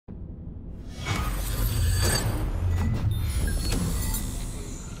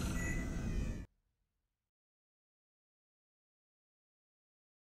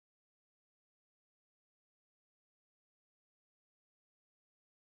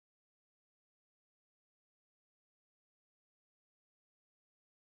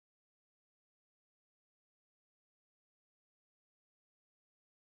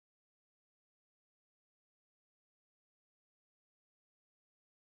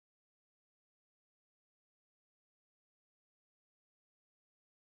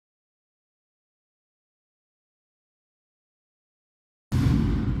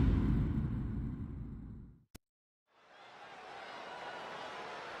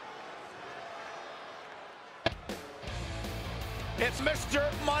It's Mr.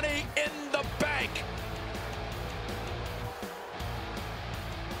 Money in the Bank.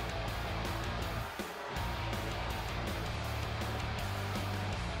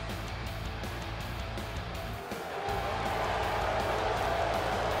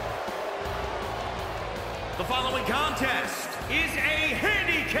 The following contest is a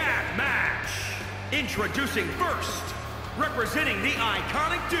handicap match. Introducing first, representing the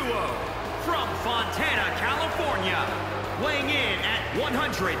iconic duo from Fontana, California, weighing in at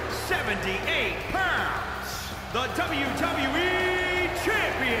 178 pounds, the WWE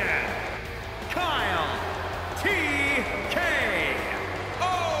Champion, Kyle TKO.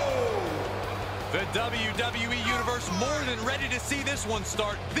 The WWE Universe more than ready to see this one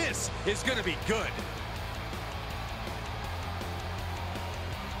start. This is going to be good.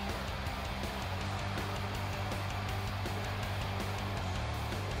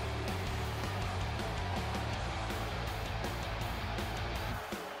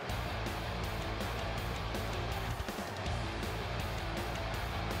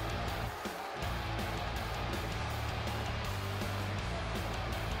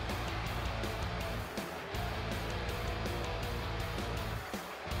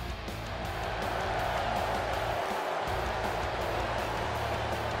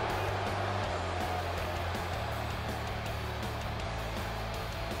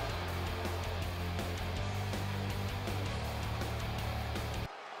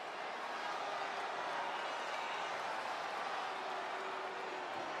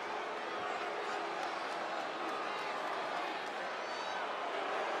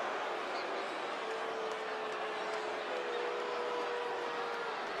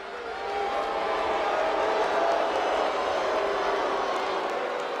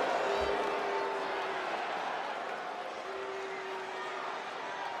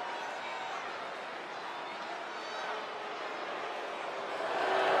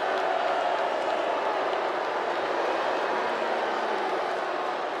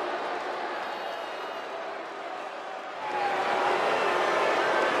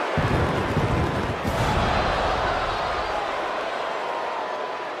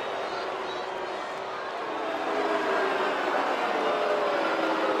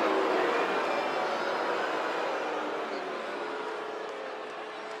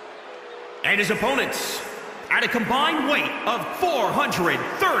 And his opponents, at a combined weight of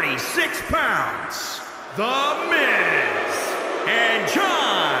 436 pounds, The Miz and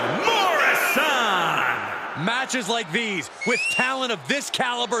John Morrison. Matches like these, with talent of this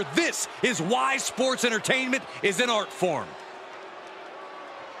caliber, this is why sports entertainment is an art form.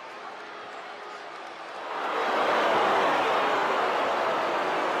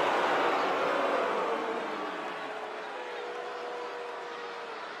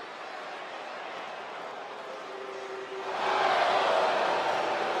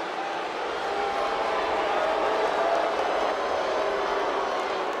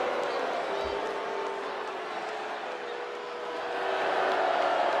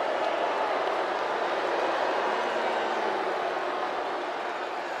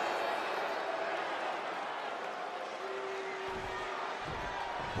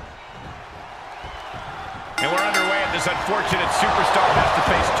 And we're underway, and this unfortunate superstar has to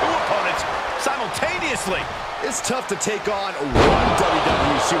face two opponents simultaneously. It's tough to take on one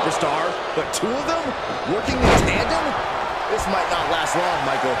WWE superstar, but two of them working in tandem? This might not last long,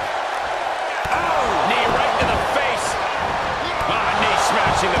 Michael. Oh, knee right to the face. Knee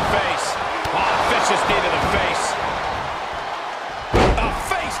smashing the face. Vicious knee to the face. A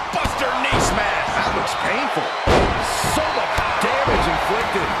face buster knee smash. That looks painful. So much damage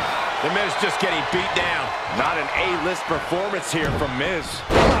inflicted. The Miz just getting beat down. Not an A-list performance here from Miz.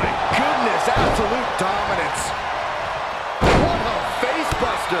 My goodness, absolute dominance. What a face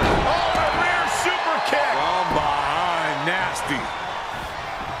buster. Oh, a rear super kick. From behind, nasty.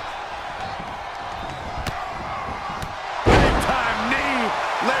 Big time knee,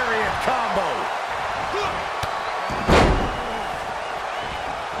 lariat combo.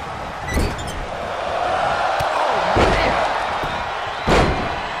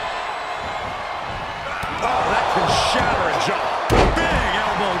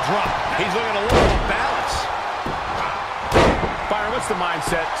 He's looking a little off balance. Byron, what's the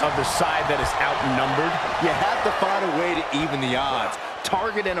mindset of the side that is outnumbered? You have to find a way to even the odds.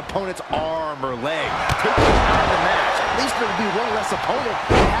 Target an opponent's arm or leg. Take them out of the match. At least there'll be one less opponent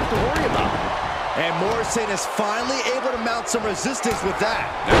you have to worry about. And Morrison is finally able to mount some resistance with that.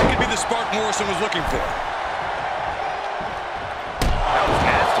 That could be the spark Morrison was looking for. That was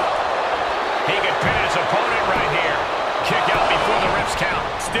nasty. He could pin his opponent right here. Kick out before the ref's count.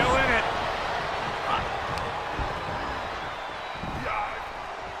 Still in it.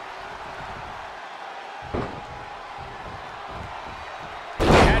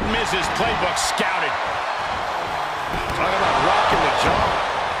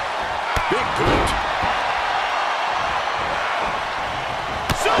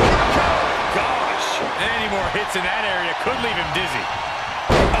 hits in that area could leave him dizzy.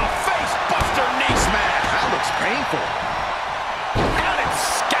 A face buster knee smash. That looks painful. Out and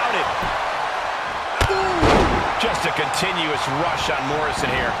scouted. Ooh. Just a continuous rush on Morrison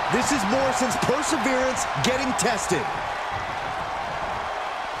here. This is Morrison's perseverance getting tested.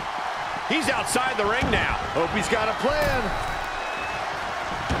 He's outside the ring now. Hope he's got a plan.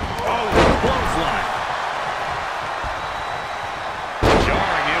 Oh, clothesline.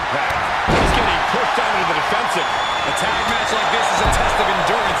 Jarring impact. He's getting pushed down into the defensive. A tag match like this is a test of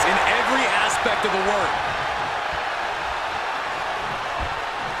endurance in every aspect of the word.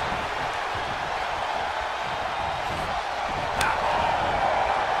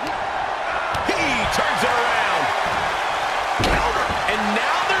 He turns it around. And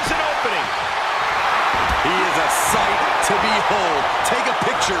now there's an opening. He is a sight to behold. Take a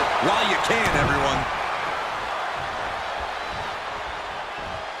picture while you can, everyone.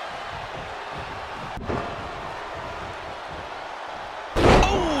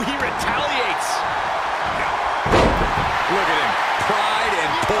 Oh, he retaliates. Look at him. Pride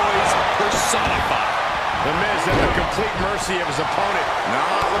and poise personified. The Miz at the complete mercy of his opponent.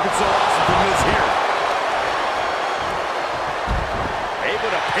 Not looking so awesome for Miz here. Able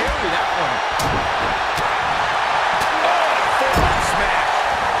to parry that one. Smash.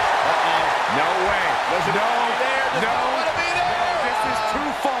 No way. Was it there? No. Be there. This is too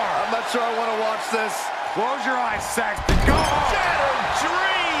far. I'm not sure I want to watch this. Close your eyes, Saxton. Go! Shattered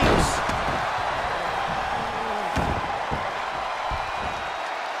dreams.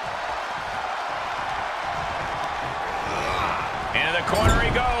 Into the corner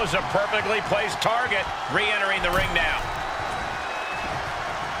he goes. A perfectly placed target. Re-entering the ring now.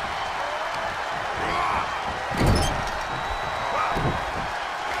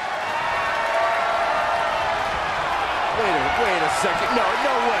 Wait a second. No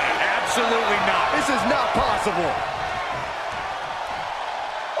way. Absolutely not. This is not possible.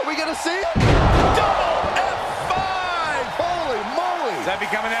 Are we going to see it? Double F5! Holy moly. Is that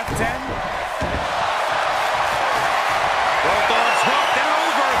becoming F10? Both arms hooked and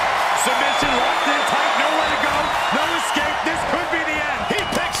over. Submission locked in tight. Nowhere to go. No escape. This could be the end. He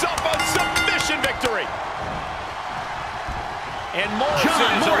picks up a submission victory. And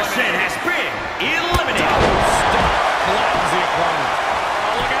Morrison has been eliminated. Flattens the opponent.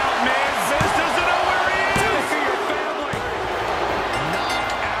 Oh, look out, Miz. Miz doesn't know where he is. For your family.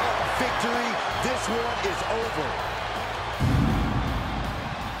 Knockout victory. This one is over.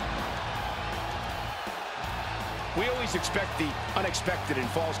 We always expect the unexpected in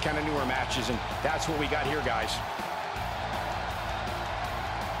Falls Count Anywhere matches, and that's what we got here, guys.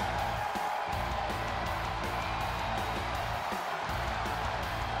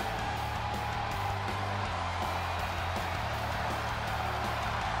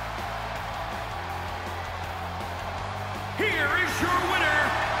 Here is your winner,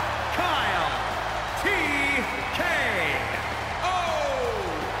 Kyle TKO.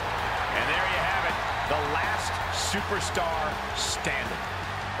 And there you have it, the last superstar standing.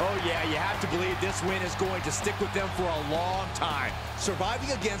 Oh, yeah, you have to believe this win is going to stick with them for a long time.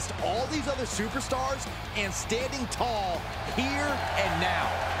 Surviving against all these other superstars and standing tall here and now.